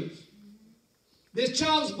choose. This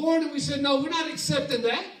child's born and we said, no, we're not accepting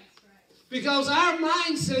that. Because our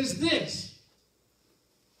mind says this.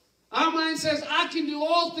 Our mind says, I can do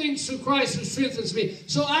all things through Christ who strengthens me.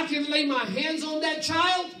 So I can lay my hands on that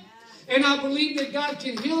child, and I believe that God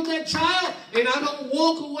can heal that child, and I don't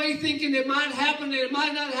walk away thinking it might happen and it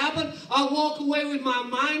might not happen. I walk away with my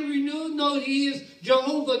mind renewed. No, he is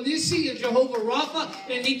Jehovah Nissi and Jehovah Rapha,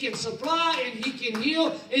 and he can supply and he can heal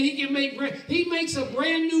and he can make. He makes a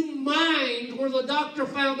brand new mind where the doctor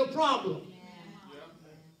found a problem.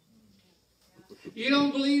 You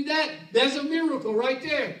don't believe that? There's a miracle right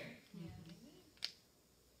there.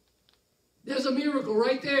 There's a miracle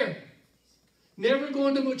right there. Never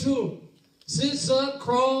going to mature. Sits up,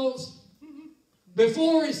 crawls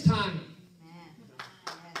before his time.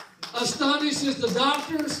 Astonishes the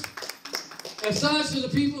doctors. Aside to the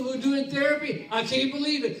people who are doing therapy, I can't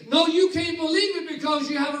believe it. No, you can't believe it because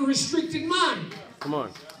you have a restricted mind. Come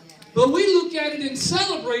on. But we look at it and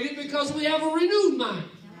celebrate it because we have a renewed mind.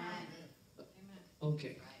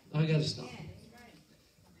 Okay, I got to stop.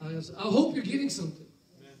 I hope you're getting something.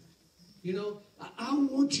 You know, I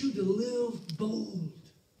want you to live bold.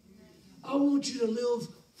 I want you to live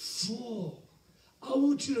full. I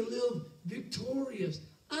want you to live victorious.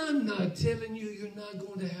 I'm not telling you you're not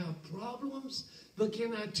going to have problems, but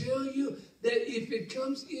can I tell you that if it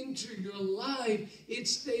comes into your life, it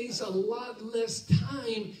stays a lot less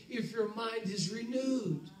time if your mind is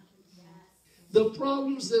renewed. The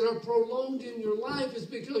problems that are prolonged in your life is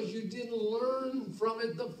because you didn't learn from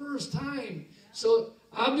it the first time. So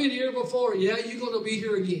I've been here before. Yeah, you're going to be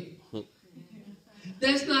here again.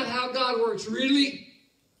 That's not how God works. Really?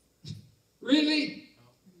 Really?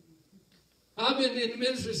 I've been in the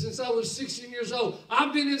ministry since I was 16 years old.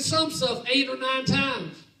 I've been in some stuff 8 or 9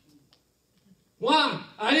 times. Why?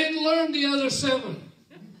 I didn't learn the other 7.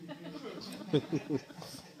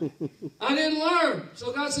 I didn't learn.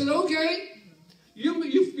 So God said, okay,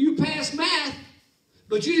 you passed math,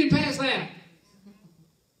 but you didn't pass that.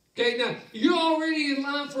 Okay, now, you're already in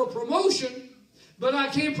line for a promotion, but I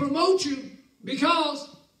can't promote you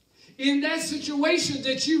because in that situation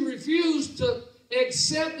that you refused to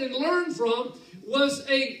accept and learn from was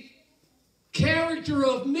a character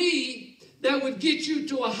of me that would get you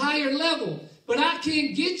to a higher level. But I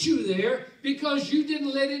can't get you there because you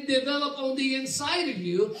didn't let it develop on the inside of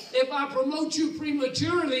you. If I promote you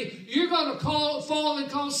prematurely, you're going to fall and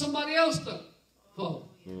cause somebody else to fall.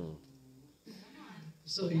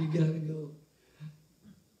 So you got to go.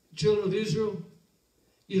 Children of Israel,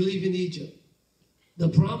 you're leaving Egypt. The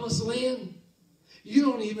promised land, you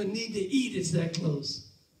don't even need to eat. It's that close.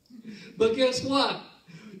 But guess what?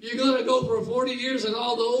 You're going to go for 40 years and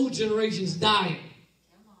all the old generations dying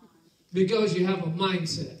because you have a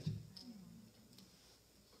mindset.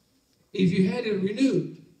 If you had it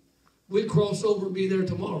renewed, we'd cross over and be there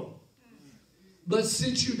tomorrow. But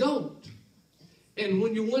since you don't, and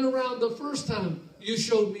when you went around the first time, you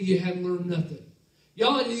showed me you hadn't learned nothing.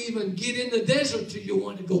 Y'all didn't even get in the desert till you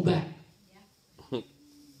wanted to go back.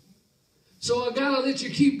 So I got to let you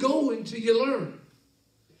keep going till you learn.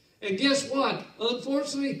 And guess what?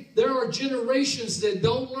 Unfortunately, there are generations that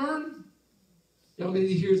don't learn. Y'all need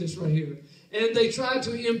to hear this right here. And they try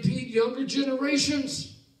to impede younger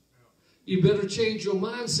generations. You better change your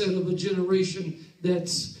mindset of a generation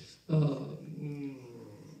that's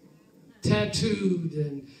tattooed,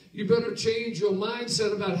 and you better change your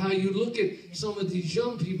mindset about how you look at some of these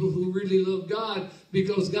young people who really love God,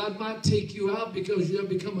 because God might take you out because you have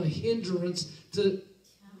become a hindrance to...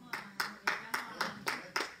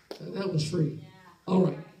 That was free. All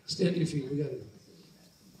right, stand to your feet. We got it.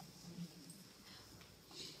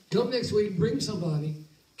 Come next week, bring somebody.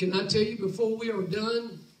 Can I tell you before we are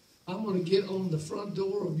done, I'm going to get on the front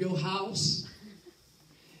door of your house,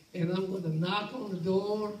 and I'm going to knock on the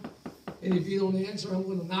door. And if you don't answer, I'm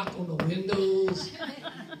going to knock on the windows.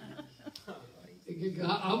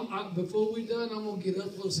 Before we're done, I'm going to get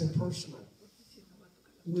up close and personal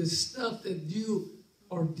with stuff that you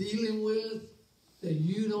are dealing with that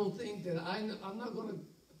you don't think that I'm not going to,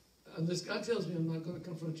 unless God tells me I'm not going to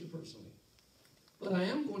confront you personally. But I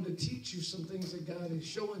am going to teach you some things that God is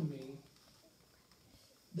showing me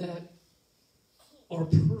that are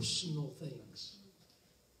personal things.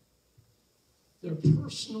 There are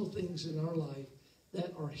personal things in our life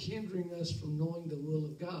that are hindering us from knowing the will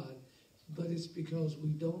of God, but it's because we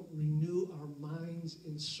don't renew our minds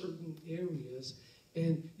in certain areas.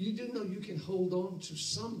 And you do know you can hold on to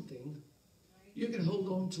something. You can hold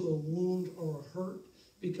on to a wound or a hurt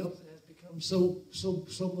because it has become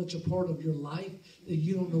so much a part of your life that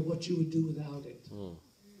you don't know what you would do without it.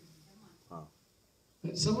 Wow.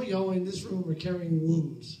 And some of y'all in this room are carrying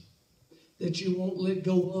wounds that you won't let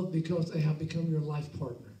go of because they have become your life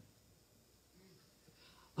partner.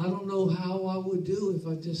 I don't know how I would do if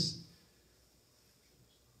I just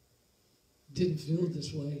didn't feel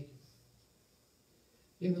this way.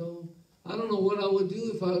 You know, I don't know what I would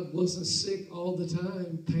do if I wasn't sick all the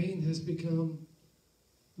time. Pain has become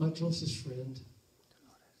my closest friend.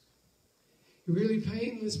 Really,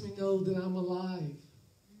 pain lets me know that I'm alive.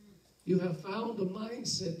 You have found a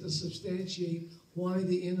mindset to substantiate why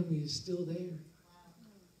the enemy is still there.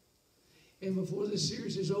 And before this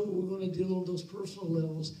series is over, we're going to deal on those personal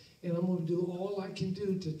levels, and I'm going to do all I can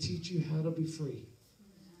do to teach you how to be free.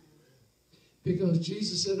 Because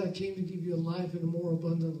Jesus said, I came to give you a life and a more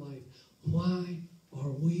abundant life. Why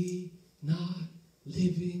are we not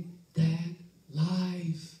living that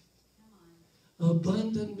life?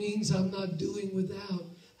 Abundant even means I'm not doing without.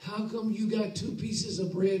 How come you got 2 pieces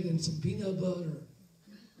of bread and some peanut butter?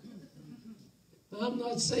 I'm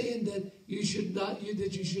not saying that you should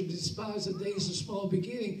despise the days of small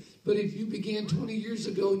beginning, but if you began 20 years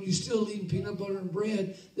ago and you're still eating peanut butter and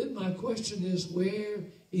bread, then my question is, where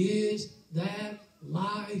is that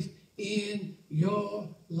life in your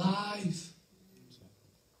life?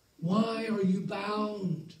 Why are you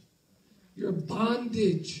bound? Your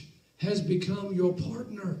bondage has become your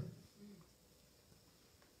partner.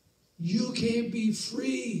 You can't be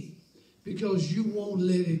free because you won't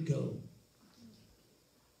let it go.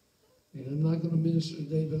 And I'm not going to minister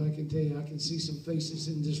today, but I can tell you, I can see some faces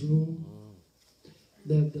in this room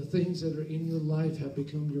that the things that are in your life have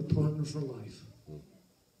become your partner for life.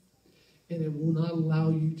 And it will not allow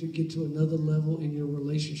you to get to another level in your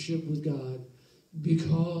relationship with God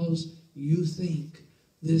because you think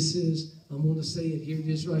this is, I'm going to say it here,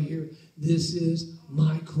 this right here, this is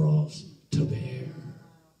my cross to bear.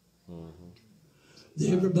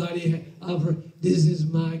 Everybody, I've heard, this is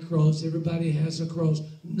my cross. Everybody has a cross.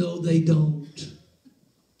 No, they don't.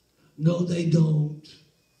 No, they don't.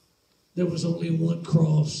 There was only one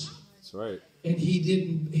cross. That's right. And he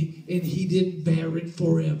didn't bear it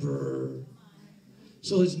forever.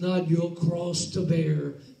 So it's not your cross to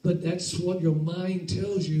bear, but that's what your mind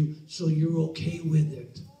tells you, so you're okay with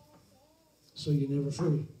it. So you're never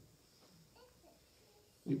free.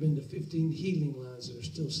 You've been to 15 healing lines that are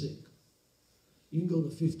still sick. You can go to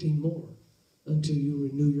 15 more until you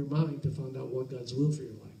renew your mind to find out what God's will for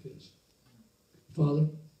your life is. Father,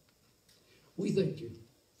 we thank you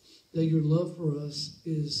that your love for us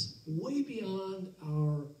is way beyond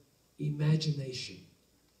our imagination.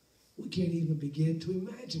 We can't even begin to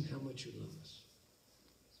imagine how much you love us.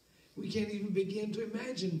 We can't even begin to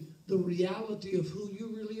imagine the reality of who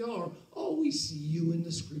you really are. Oh, we see you in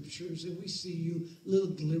the scriptures, and we see you little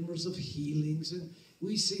glimmers of healings, and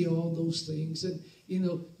we see all those things, and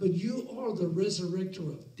but you are the resurrector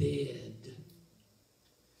of dead.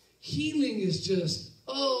 Healing is just,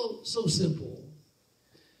 so simple.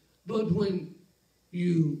 But when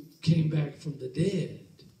you came back from the dead,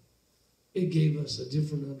 it gave us a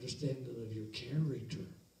different understanding of your character.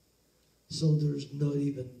 So there's not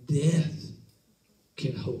even death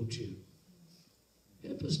can hold you.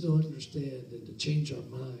 Help us to understand and to change our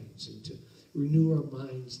minds and to renew our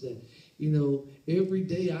minds that, every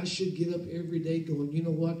day I should get up every day going, you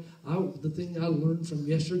know what? The thing I learned from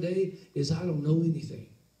yesterday is I don't know anything.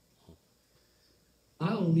 I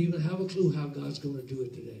don't even have a clue how God's going to do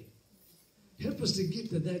it today. Help us to get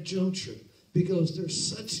to that juncture, because there's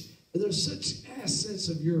such assets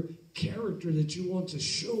of your character that you want to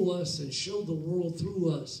show us and show the world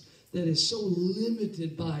through us that is so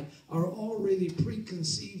limited by our already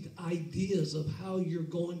preconceived ideas of how you're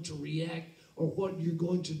going to react or what you're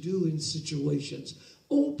going to do in situations.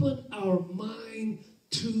 Open our mind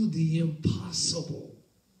to the impossible,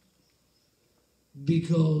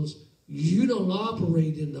 because you don't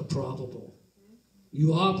operate in the probable.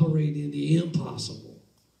 You operate in the impossible.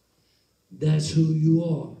 That's who you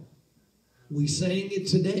are. We sang it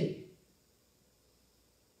today.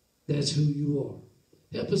 That's who you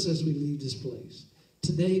are. Help us as we leave this place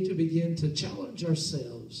today to begin to challenge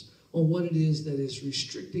ourselves on what it is that is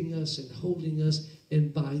restricting us and holding us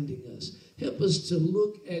and binding us. Help us to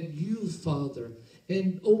look at you, Father,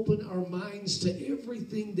 and open our minds to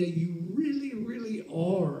everything that you really, really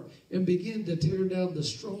are, and begin to tear down the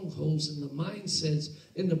strongholds and the mindsets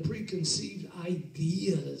and the preconceived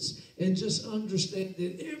ideas, and just understand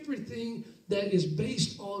that everything that is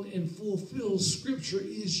based on and fulfills Scripture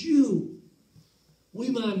is you. We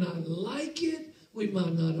might not like it. We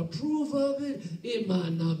might not approve of it. It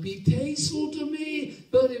might not be tasteful to me.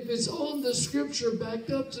 But if it's on the Scripture, backed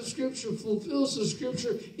up to Scripture, fulfills the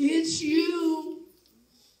Scripture, it's you.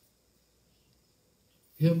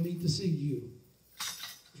 Help me to see you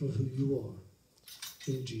for who you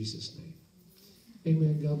are. In Jesus' name.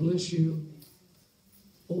 Amen. God bless you.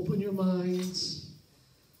 Open your minds.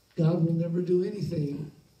 God will never do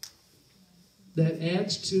anything that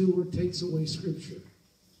adds to or takes away Scripture.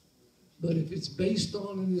 But if it's based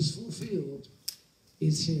on and is fulfilled,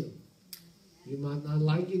 it's Him. You might not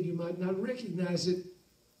like it, you might not recognize it,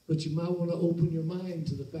 but you might want to open your mind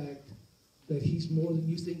to the fact that He's more than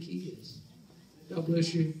you think He is. God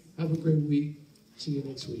bless you. Have a great week. See you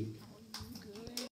next week.